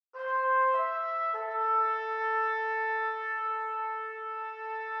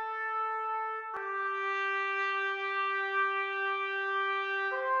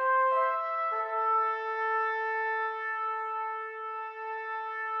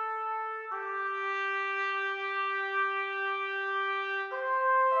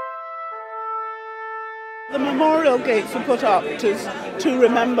The memorial gates were put up to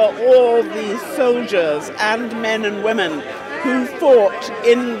remember all the soldiers and men and women who fought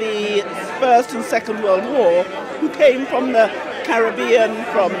in the First and Second World War, who came from the Caribbean,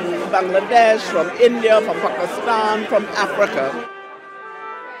 from Bangladesh, from India, from Pakistan, from Africa.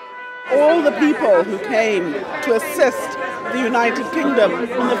 All the people who came to assist the United Kingdom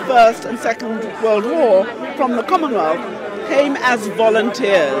in the First and Second World War from the Commonwealth came as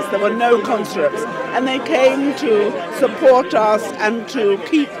volunteers. There were no conscripts, and they came to support us and to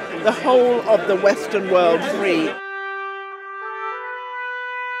keep the whole of the Western world free.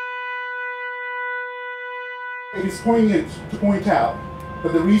 It is poignant to point out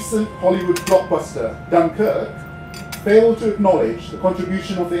that the recent Hollywood blockbuster, Dunkirk, failed to acknowledge the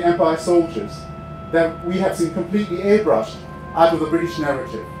contribution of the Empire soldiers that we have seen completely airbrushed out of the British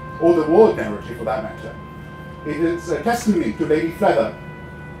narrative, or the world narrative for that matter. It is a testimony to Lady Feather,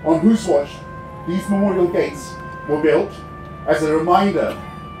 on whose watch these memorial gates were built, as a reminder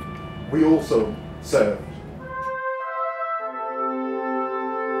we also served.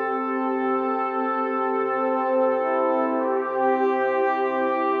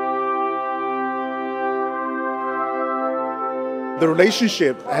 The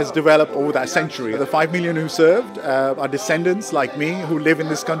relationship has developed over that century. The 5 million who served are descendants like me who live in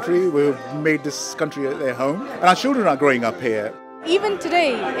this country, who have made this country their home. And our children are growing up here. Even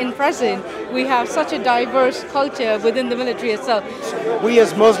today, in present, we have such a diverse culture within the military itself. We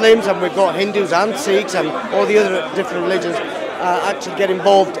as Muslims, and we've got Hindus and Sikhs and all the other different religions, actually get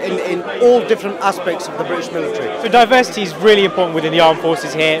involved in all different aspects of the British military. So diversity is really important within the armed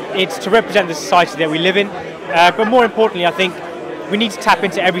forces here. It's to represent the society that we live in, but more importantly, I think we need to tap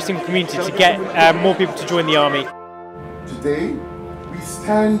into every single community to get more people to join the army. Today, we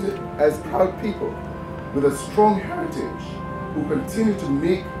stand as proud people with a strong heritage who continue to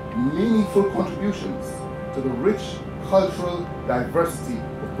make meaningful contributions to the rich cultural diversity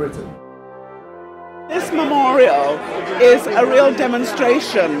of Britain. This memorial is a real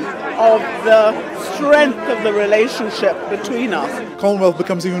demonstration of the strength of the relationship between us. Commonwealth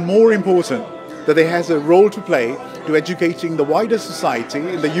becomes even more important, that it has a role to play to educating the wider society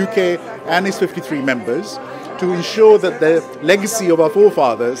in the UK and its 53 members to ensure that the legacy of our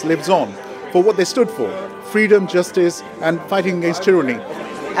forefathers lives on for what they stood for: freedom, justice and fighting against tyranny.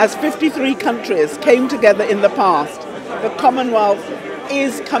 As 53 countries came together in the past, the Commonwealth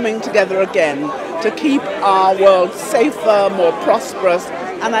is coming together again to keep our world safer, more prosperous,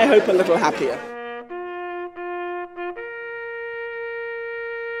 and I hope a little happier.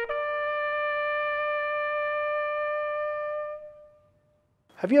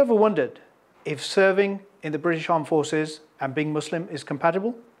 Have you ever wondered if serving in the British Armed Forces and being Muslim is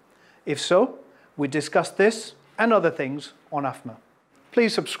compatible? If so, we discuss this and other things on AFMA.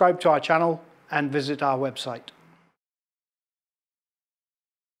 Please subscribe to our channel and visit our website.